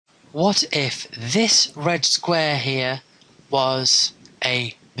what if this red square here was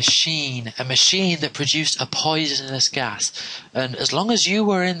a machine that produced a poisonous gas, and as long as you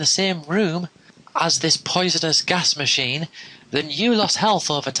were in the same room as this poisonous gas machine, then you lost health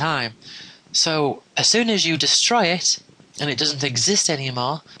over time. So as soon as you destroy it and it doesn't exist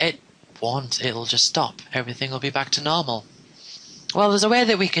anymore, it'll just stop. Everything will be back to normal. Well, there's a way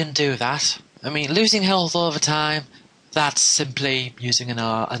that we can do that. I mean, losing health over time, that's simply using an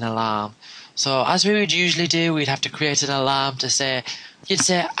alarm. So as we would usually do, we'd have to create an alarm to say, you'd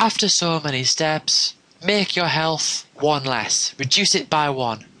say after so many steps, make your health 1 less, reduce it by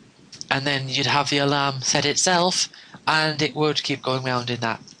 1. And then you'd have the alarm set itself, and it would keep going round in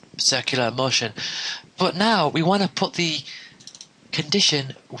that circular motion. But now we want to put the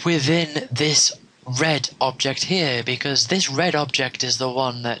condition within this red object here, because this red object is the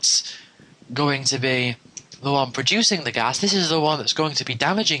one that's going to be the one producing the gas. This is the one that's going to be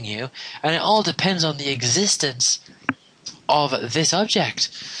damaging you, and it all depends on the existence of this object.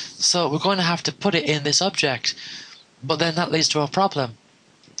 So we're going to have to put it in this object, but then that leads to a problem.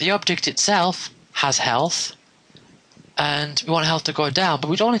 The object itself has health, and we want health to go down, but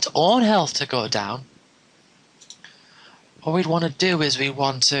we don't want its own health to go down. What we'd want to do is we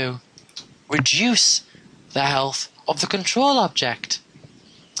want to reduce the health of the control object.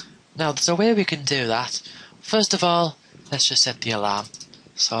 Now there's a way we can do that. First of all, let's just set the alarm.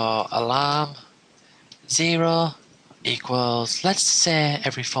 So alarm 0 equals, let's say,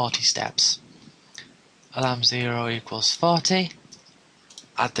 every 40 steps. Alarm 0 equals 40.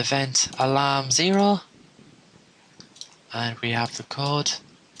 Add the vent alarm 0, and we have the code.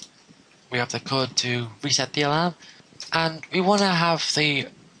 We have the code to reset the alarm, and we want to have the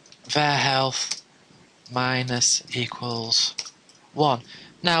var health minus equals 1.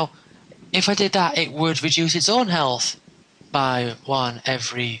 Now, if I did that, it would reduce its own health by 1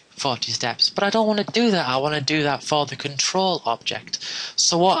 every 40 steps, but I don't want to do that. I want to do that for the control object.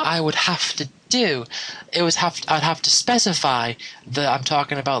 So what I would have to do, I'd have to specify that I'm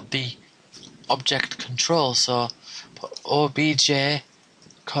talking about the object control. So put obj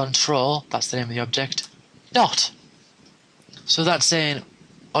control, that's the name of the object, dot. So that's saying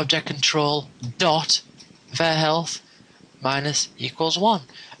object control dot var health minus equals 1,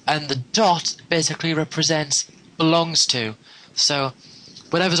 and the dot basically represents belongs to. So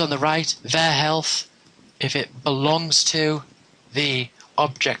whatever's on the right, var health, if it belongs to the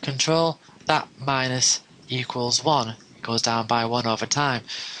object control, that minus equals 1. It goes down by 1 over time.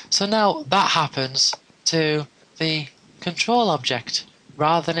 So now that happens to the control object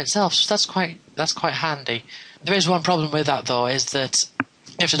rather than itself. So that's quite handy. There is one problem with that though, is that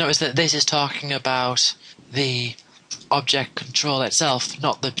you have to notice that this is talking about the object control itself,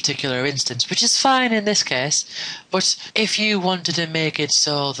 not the particular instance, which is fine in this case. But if you wanted to make it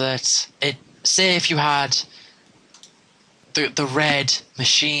so that say if you had the red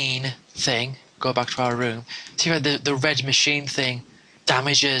machine thing, go back to our room, so you had the red machine thing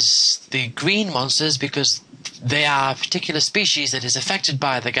damages the green monsters because they are a particular species that is affected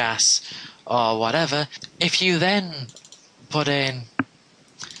by the gas or whatever. If you then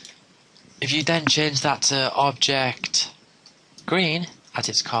change that to object green, as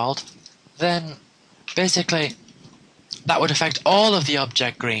it's called, then basically that would affect all of the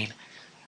object green.